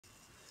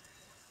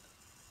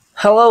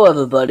Hello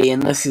everybody,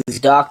 and this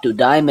is Dr.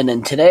 Diamond,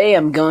 and today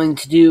I'm going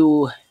to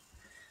do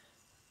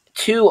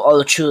two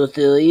Ultra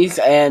theories,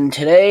 and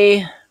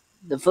today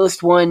the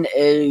first one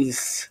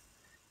is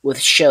with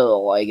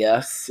Cheryl, I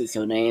guess, is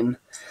her name,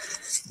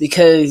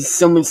 because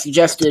someone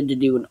suggested to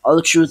do an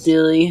Ultra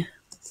theory,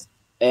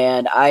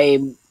 and I've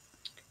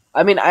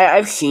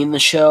seen the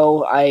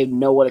show, I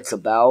know what it's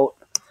about,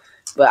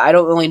 but I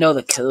don't really know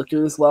the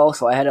character as well,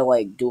 so I had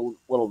to, do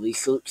a little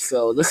research,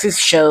 so this is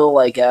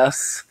Cheryl, I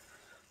guess.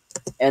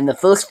 And the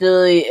first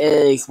theory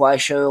is why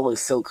Cheryl is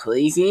so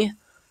crazy.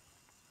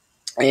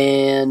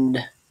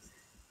 And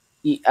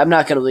I'm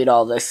not going to read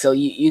all this, so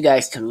you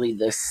guys can read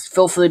this.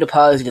 Feel free to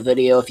pause the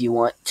video if you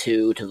want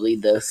to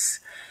read this.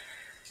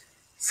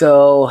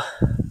 So,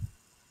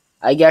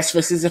 I guess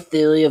this is a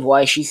theory of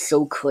why she's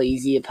so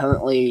crazy.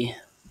 Apparently,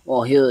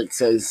 well, here it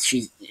says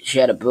she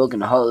had a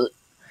broken heart.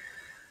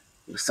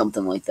 Or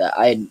something like that.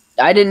 I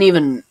didn't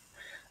even...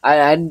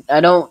 I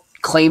don't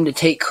claim to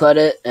take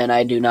credit, and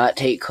I do not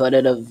take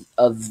credit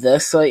of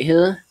this right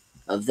here.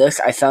 Of this.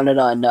 I found it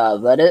on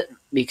Reddit,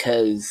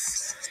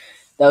 because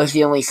that was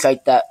the only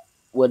site that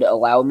would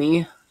allow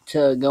me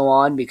to go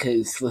on,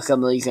 because for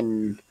some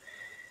reason,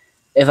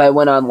 if I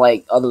went on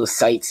other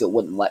sites, it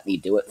wouldn't let me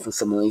do it for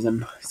some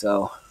reason.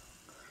 So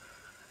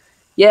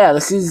yeah,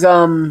 this is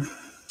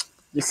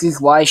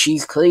why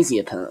she's crazy.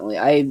 Apparently,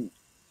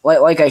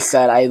 like I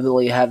said, I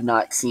really have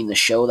not seen the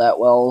show that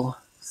well,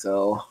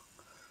 so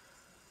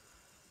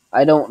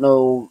I don't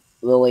know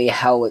really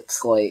how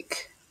it's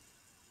like.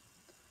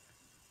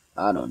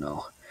 I don't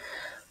know.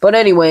 But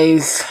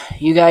anyways,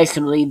 you guys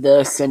can read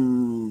this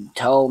and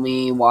tell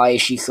me why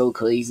she's so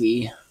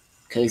crazy,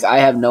 because I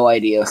have no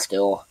idea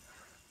still.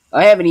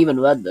 I haven't even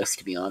read this,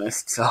 to be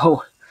honest,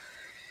 so...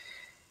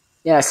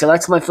 Yeah, so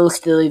that's my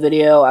first theory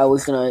video. I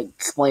was gonna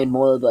explain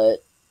more,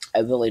 but I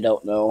really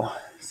don't know,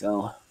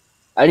 so...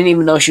 I didn't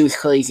even know she was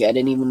crazy. I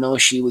didn't even know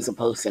she was a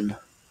person.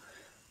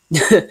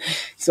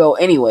 So,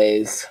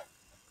 anyways...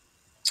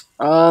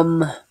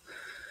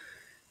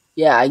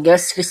 Yeah, I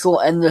guess this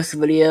will end this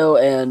video,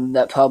 and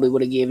that probably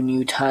would have given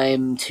you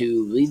time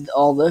to read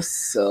all this,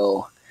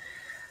 so...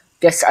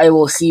 Guess I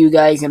will see you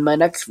guys in my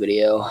next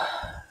video.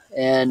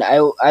 And I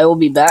will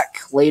be back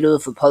later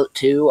for part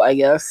 2, I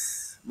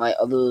guess. My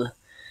other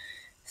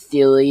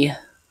theory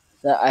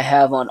that I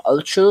have on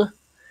Ultra.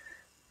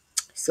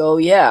 So,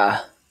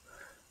 yeah.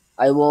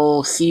 I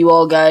will see you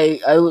all guys...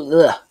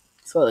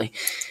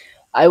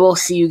 I will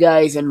see you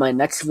guys in my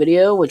next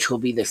video, which will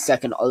be the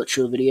second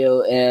Ultra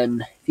video.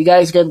 And if you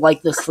guys did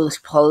like this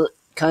first part,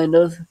 kind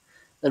of,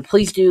 then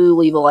please do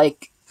leave a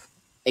like,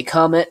 a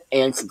comment,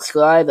 and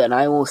subscribe. And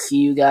I will see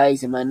you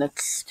guys in my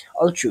next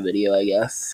Ultra video, I guess.